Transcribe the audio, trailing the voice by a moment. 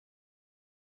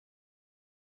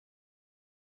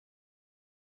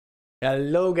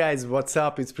Hello guys, what's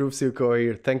up? It's proofSzilko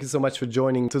here. Thank you so much for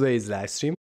joining today's live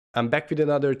stream. I'm back with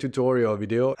another tutorial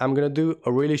video. I'm gonna do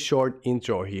a really short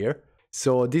intro here.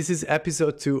 So this is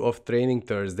episode 2 of Training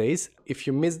Thursdays. If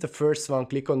you missed the first one,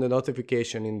 click on the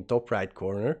notification in the top right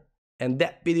corner. And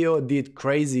that video did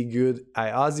crazy good. I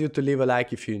asked you to leave a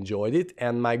like if you enjoyed it,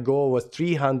 and my goal was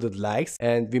 300 likes,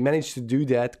 and we managed to do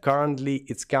that. Currently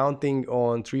it's counting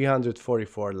on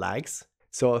 344 likes.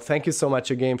 So thank you so much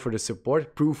again for the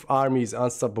support. Proof Army is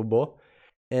unstoppable.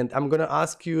 And I'm gonna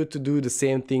ask you to do the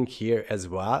same thing here as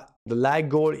well. The like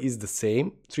goal is the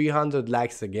same, 300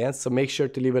 likes again. So make sure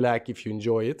to leave a like if you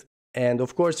enjoy it. And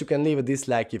of course you can leave a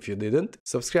dislike if you didn't.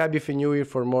 Subscribe if you're new here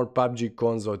for more PUBG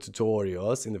console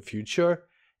tutorials in the future.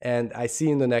 And I see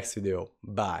you in the next video.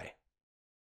 Bye.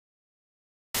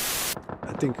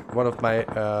 I think one of my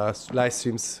live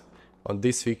streams on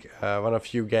this week, one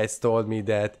of you guys told me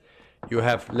that you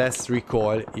have less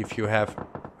recoil if you have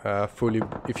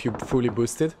fully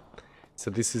boosted. So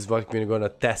this is what we're gonna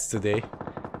test today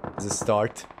as a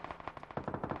start.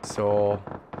 So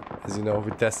as you know, we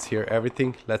test here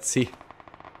everything. Let's see.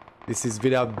 This is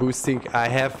without boosting. I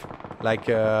have like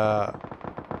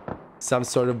some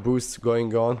sort of boost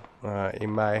going on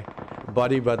in my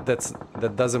body, but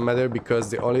that doesn't matter, because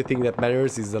the only thing that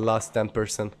matters is the last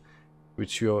 10%,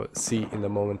 which you'll see in a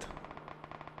moment.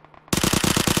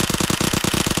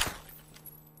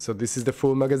 So this is the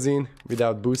full magazine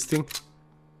without boosting.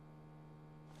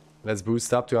 Let's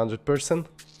boost up to 100%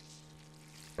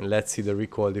 and let's see the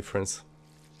recoil difference.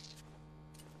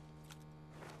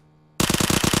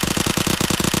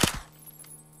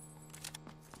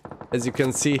 As you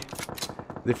can see,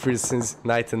 difference is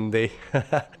night and day.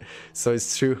 So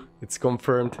it's true, it's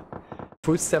confirmed.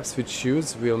 Footsteps with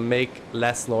shoes will make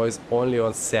less noise only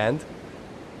on sand.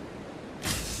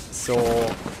 So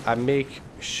I make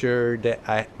sure that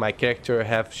my character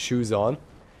have shoes on,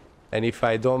 and if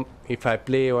I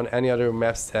play on any other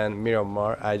maps than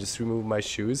Miramar, I just remove my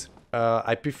shoes.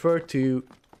 I prefer to,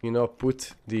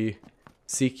 put the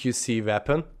CQC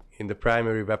weapon in the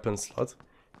primary weapon slot,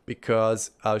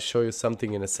 because I'll show you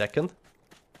something in a second.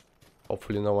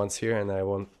 Hopefully no one's here and I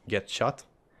won't get shot.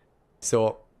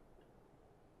 So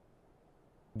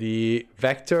the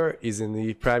vector is in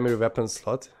the primary weapon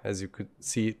slot, as you could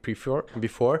see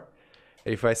before.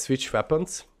 If I switch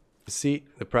weapons, you see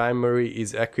the primary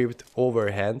is equipped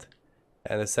overhand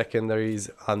and the secondary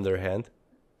is underhand.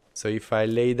 So if I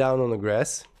lay down on the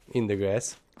grass,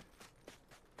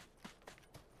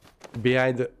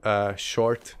 behind a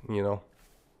short,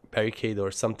 barricade or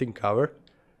something cover,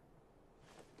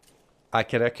 I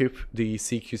can equip the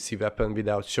CQC weapon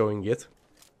without showing it,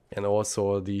 and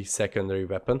also the secondary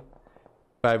weapon.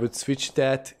 If I would switch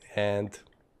that and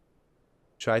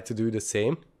try to do the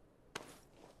same,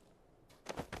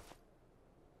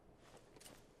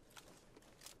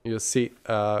 you'll see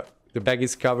the bag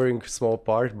is covering a small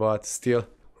part, but still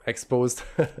exposed.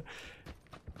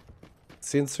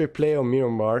 Since we play on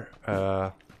Miramar,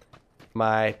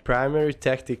 my primary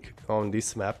tactic on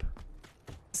this map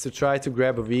is to try to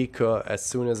grab a vehicle as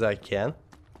soon as I can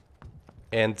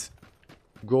and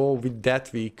go with that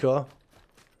vehicle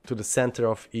to the center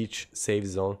of each safe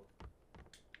zone.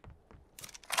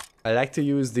 I like to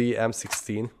use the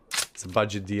M16, it's a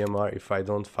budget DMR if I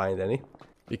don't find any,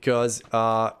 because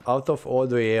out of all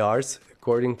the ARs,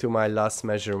 according to my last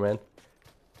measurement,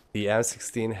 the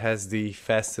M16 has the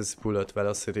fastest bullet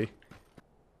velocity.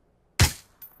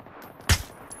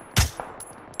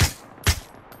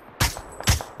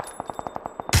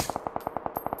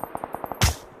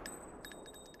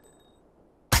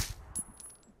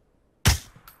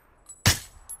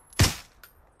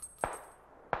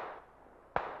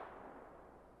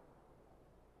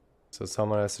 So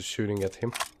someone else is shooting at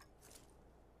him.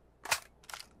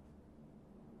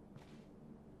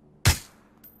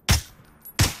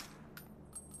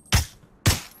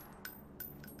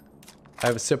 I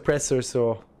have a suppressor,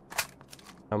 so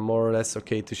I'm more or less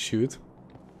okay to shoot.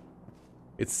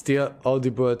 It's still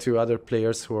audible to other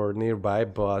players who are nearby,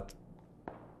 but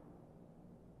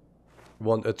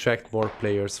won't attract more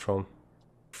players from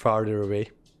farther away.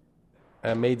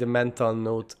 I made a mental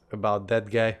note about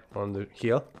that guy on the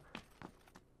hill.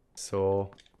 So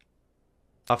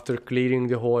after clearing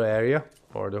the whole area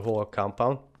or the whole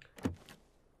compound,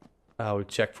 I will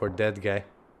check for that guy.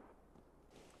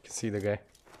 You can see the guy.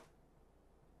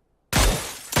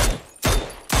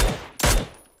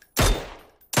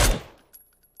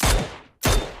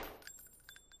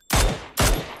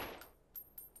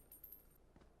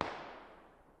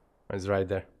 It's right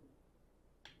there.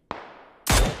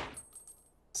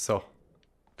 So,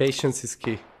 patience is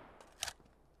key.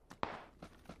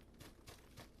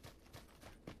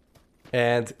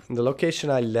 And the location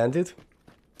I landed,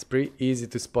 it's pretty easy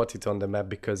to spot it on the map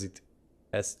because it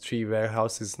has 3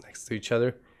 warehouses next to each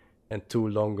other and 2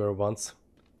 longer ones.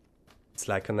 It's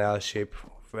like an L shape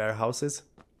of warehouses,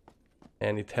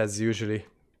 and it has usually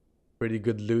pretty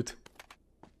good loot.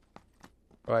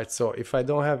 Right, so if I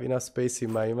don't have enough space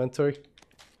in my inventory,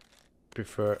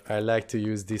 I like to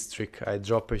use this trick. I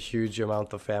drop a huge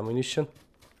amount of ammunition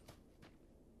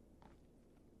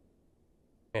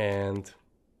and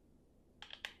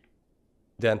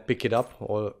then pick it up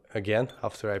all again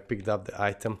after I picked up the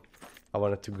item I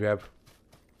wanted to grab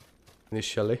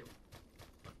initially.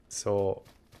 So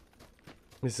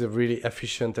this is a really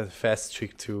efficient and fast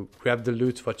trick to grab the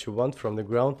loot what you want from the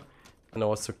ground and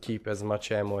also keep as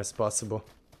much ammo as possible.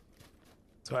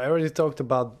 So I already talked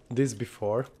about this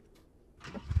before,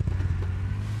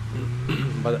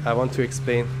 but I want to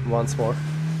explain once more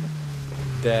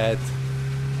that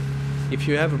if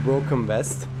you have a broken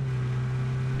vest,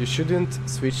 you shouldn't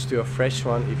switch to a fresh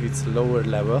one if it's lower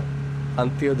level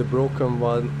until the broken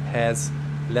one has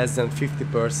less than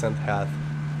 50% health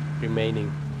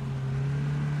remaining.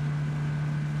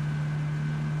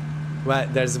 Well,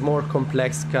 there's more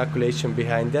complex calculation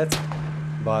behind that,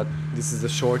 but this is the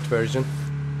short version.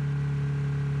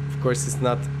 Of course, it's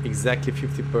not exactly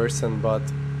 50%, but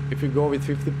if you go with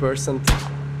 50%,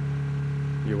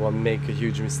 you won't make a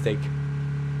huge mistake,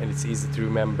 and it's easy to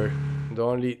remember. The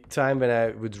only time when I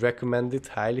would recommend it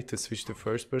highly to switch to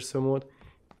first person mode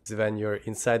is when you're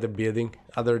inside the building.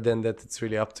 Other than that, it's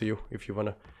really up to you if you want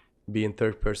to be in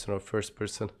third person or first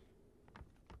person.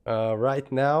 Right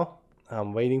now,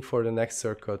 I'm waiting for the next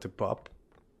circle to pop.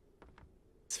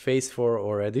 It's phase 4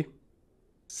 already.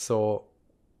 So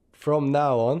from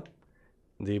now on,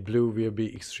 the blue will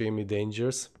be extremely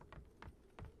dangerous.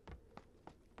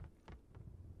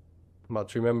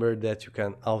 But remember that you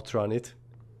can outrun it.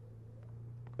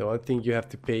 The only thing you have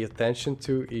to pay attention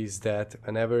to is that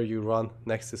whenever you run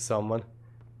next to someone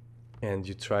and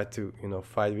you try to,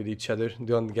 fight with each other,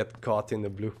 don't get caught in the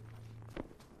blue.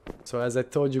 So as I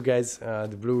told you guys,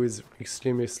 the blue is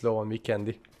extremely slow on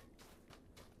weekendy.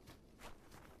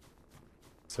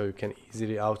 So you can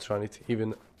easily outrun it.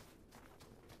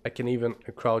 I can even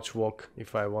crouch walk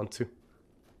if I want to.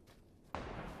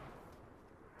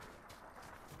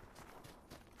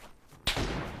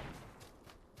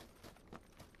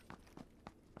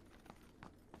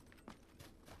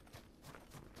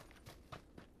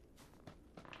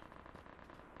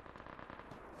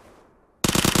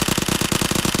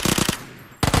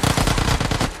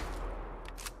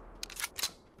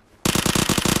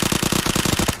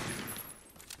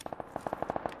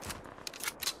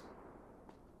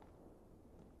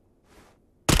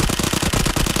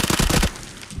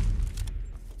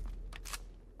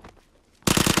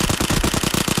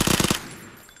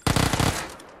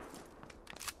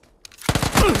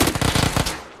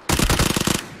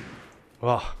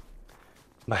 Wow,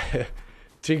 my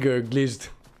trigger glitched,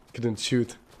 couldn't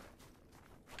shoot.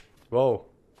 Whoa.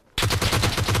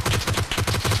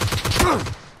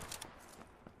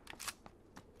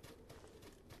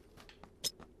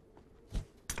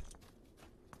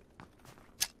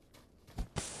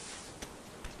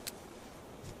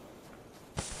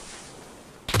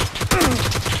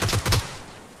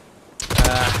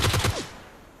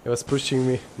 He was pushing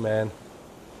me, man.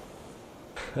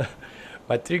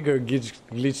 My trigger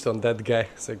glitched on that guy,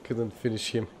 so I couldn't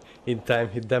finish him in time.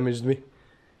 He damaged me,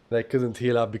 and I couldn't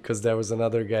heal up because there was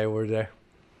another guy over there.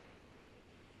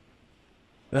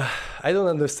 I don't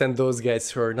understand those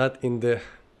guys who are not in the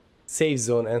safe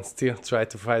zone and still try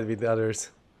to fight with others.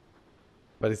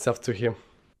 But it's up to him.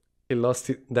 He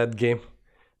lost that game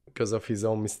because of his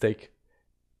own mistake.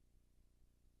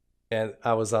 And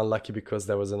I was unlucky because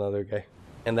there was another guy.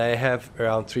 And I have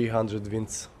around 300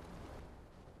 wins.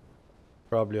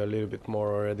 Probably a little bit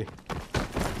more already.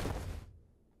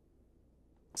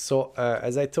 So,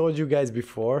 as I told you guys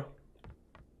before,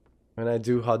 when I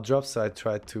do hot drops, I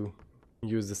try to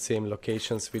use the same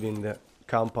locations within the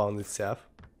compound itself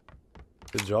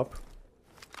to drop.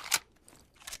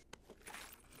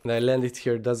 And I landed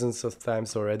here dozens of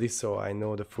times already, so I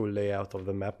know the full layout of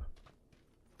the map.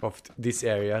 Of this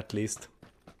area at least.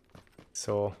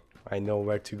 So I know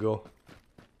where to go.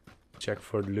 Check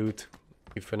for loot.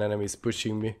 If an enemy is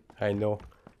pushing me, I know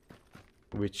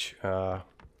which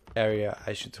area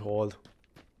I should hold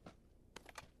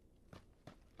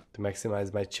to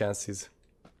maximize my chances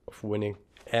of winning.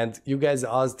 And you guys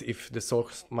asked if the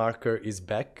source marker is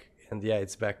back, and yeah,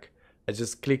 it's back. I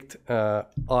just clicked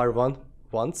R1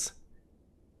 once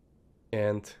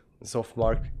and the soft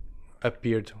mark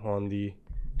appeared on the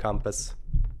compass.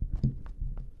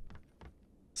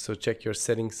 So check your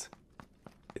settings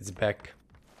it's back.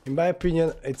 In my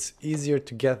opinion, it's easier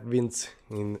to get wins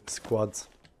in squads,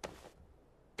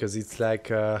 because it's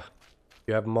like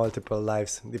you have multiple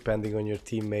lives depending on your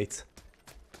teammates.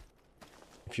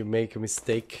 If you make a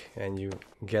mistake and you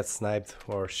get sniped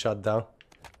or shot down,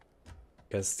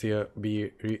 you can still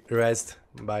be rezzed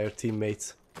by your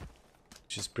teammates,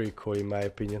 which is pretty cool in my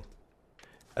opinion.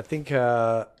 I think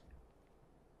the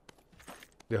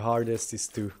hardest is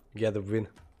to get a win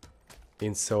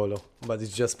in solo, but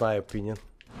it's just my opinion.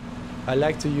 I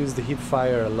like to use the hip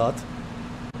fire a lot,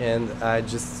 and I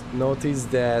just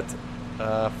noticed that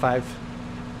 5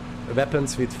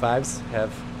 weapons with 5s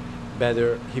have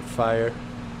better hip fire.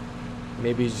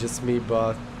 Maybe it's just me,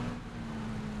 but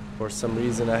for some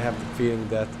reason I have the feeling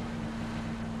that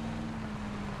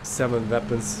 7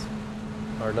 weapons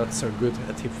are not so good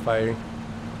at hip firing.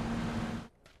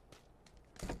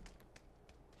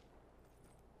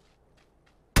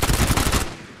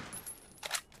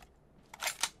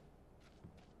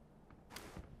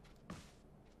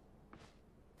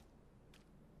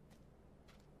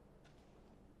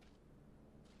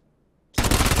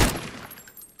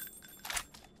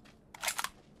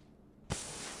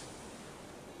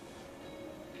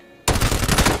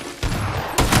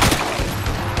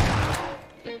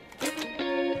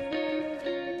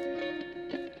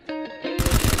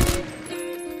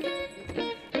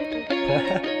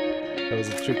 That was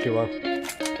a tricky one.